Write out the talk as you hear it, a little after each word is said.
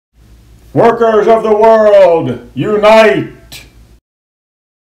Workers of the world, unite!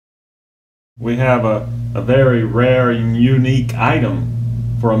 We have a very rare and unique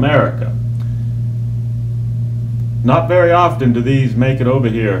item for America. Not very often do these make it over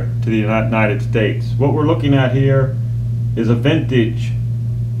here to the United States. What we're looking at here is a vintage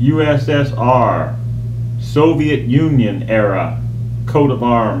USSR, Soviet Union era coat of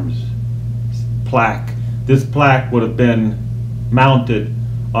arms plaque. This plaque would have been mounted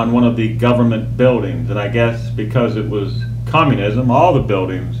on one of the government buildings, and I guess because it was communism, all the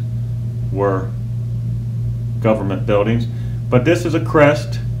buildings were government buildings. But this is a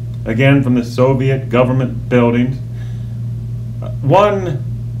crest, again from the Soviet government buildings. One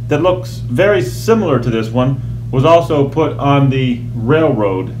that looks very similar to this one was also put on the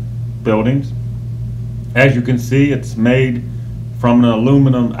railroad buildings. As you can see, it's made from an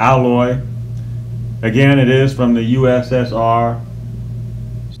aluminum alloy. Again, it is from the USSR.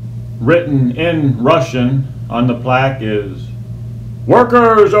 Written in Russian on the plaque is,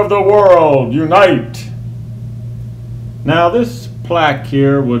 "Workers of the world, unite!" Now this plaque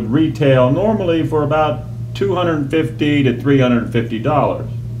here would retail normally for about $250 to $350.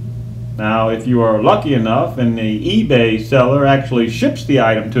 Now if you are lucky enough and the eBay seller actually ships the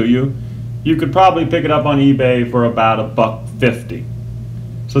item to you, you could probably pick it up on eBay for about $1.50.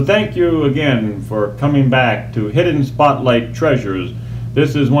 So thank you again for coming back to Hidden Spotlight Treasures.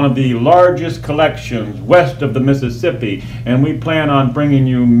 This is one of the largest collections west of the Mississippi, and we plan on bringing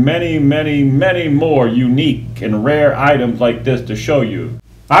you many, many, many more unique and rare items like this to show you.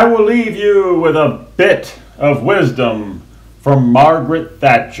 I will leave you with a bit of wisdom from Margaret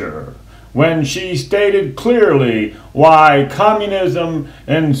Thatcher, when she stated clearly why communism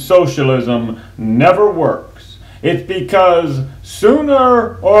and socialism never works. It's because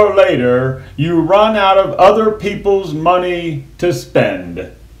sooner or later you run out of other people's money to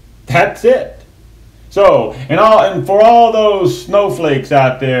spend. That's it. So, and for all those snowflakes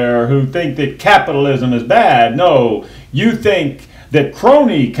out there who think that capitalism is bad, no, you think that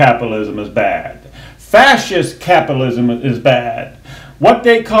crony capitalism is bad. Fascist capitalism is bad. What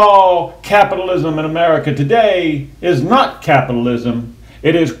they call capitalism in America today is not capitalism.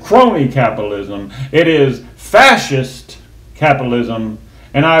 It is crony capitalism. It is fascist capitalism.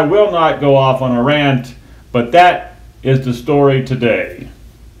 And I will not go off on a rant, but that is the story today.